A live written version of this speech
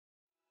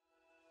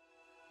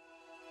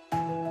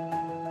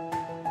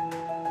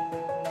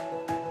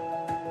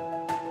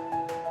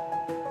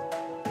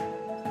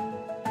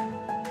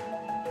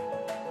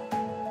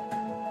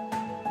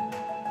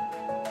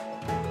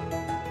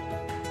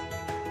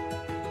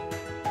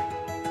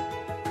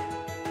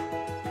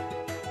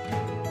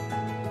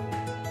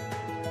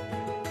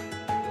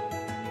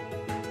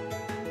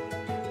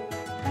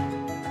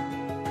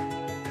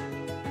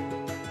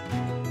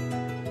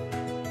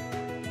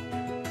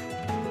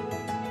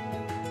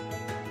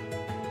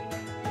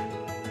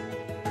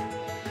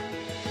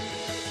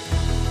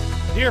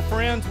Dear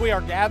friends, we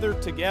are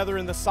gathered together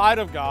in the sight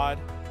of God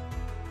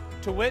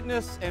to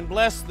witness and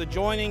bless the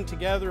joining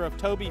together of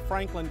Toby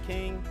Franklin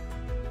King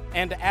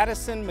and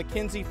Addison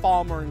Mackenzie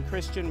Falmer in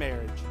Christian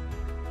marriage.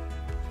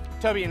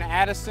 Toby and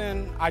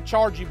Addison, I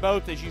charge you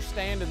both as you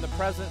stand in the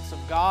presence of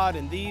God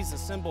and these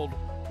assembled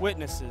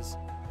witnesses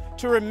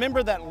to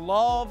remember that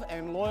love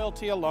and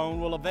loyalty alone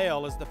will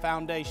avail as the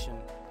foundation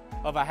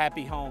of a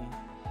happy home.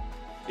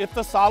 If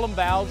the solemn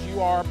vows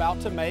you are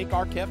about to make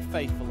are kept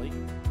faithfully,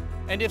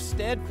 and if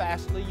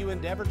steadfastly you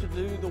endeavor to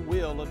do the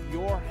will of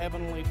your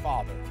Heavenly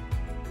Father,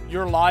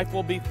 your life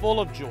will be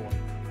full of joy,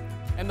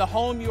 and the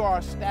home you are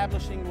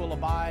establishing will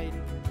abide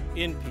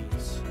in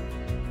peace.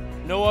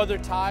 No other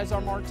ties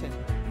are more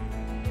tender,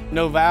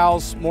 no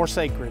vows more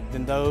sacred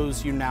than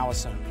those you now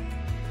assume.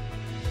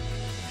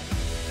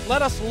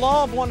 Let us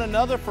love one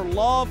another, for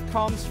love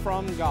comes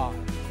from God.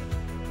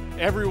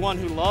 Everyone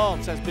who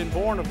loves has been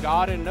born of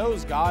God and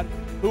knows God.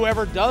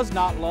 Whoever does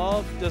not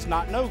love does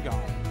not know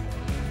God,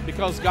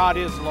 because God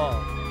is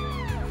love.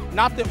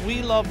 Not that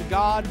we loved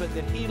God, but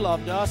that He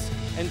loved us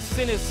and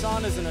sent His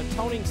Son as an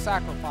atoning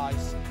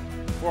sacrifice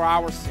for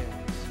our sins.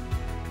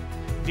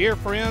 Dear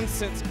friends,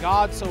 since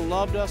God so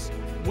loved us,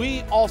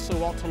 we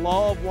also ought to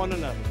love one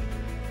another.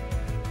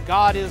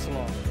 God is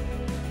love.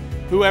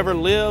 Whoever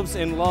lives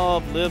in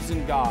love lives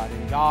in God,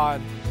 and God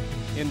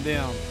in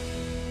them.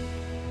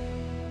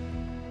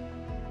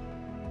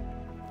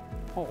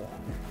 Oh,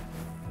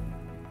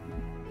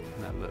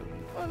 I love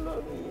you. I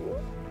love you.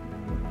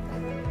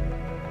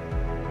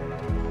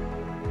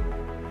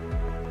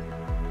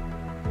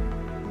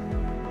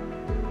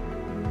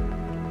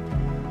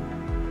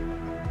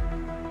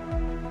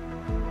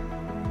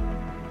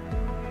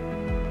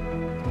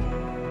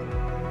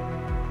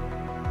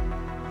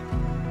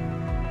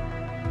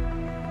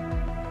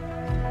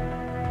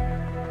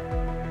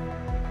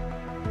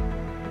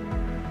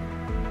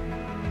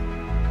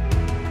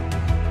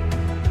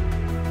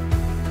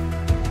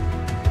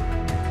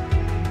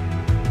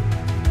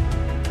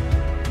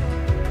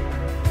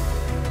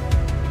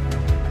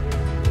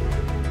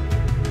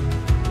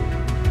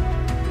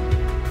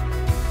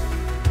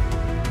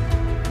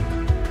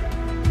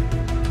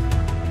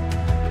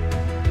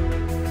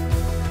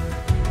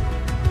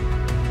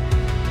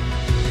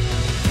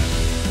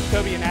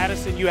 Toby and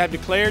Addison, you have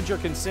declared your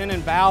consent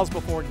and vows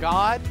before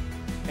God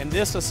and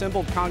this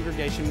assembled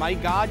congregation. May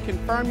God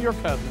confirm your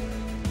covenant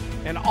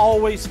and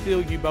always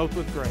fill you both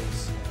with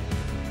grace.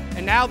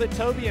 And now that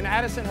Toby and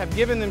Addison have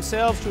given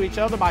themselves to each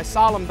other by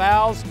solemn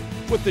vows,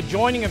 with the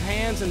joining of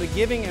hands and the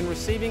giving and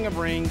receiving of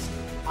rings,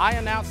 I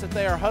announce that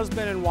they are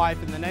husband and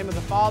wife in the name of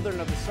the Father and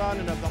of the Son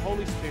and of the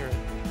Holy Spirit.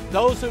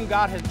 Those whom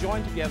God has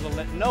joined together,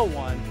 let no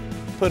one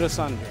put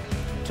asunder.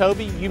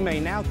 Toby, you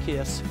may now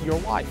kiss your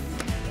wife.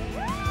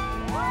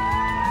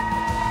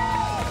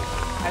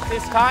 At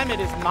this time, it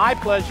is my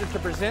pleasure to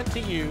present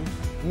to you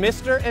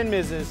Mr. and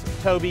Mrs.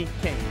 Toby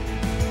King.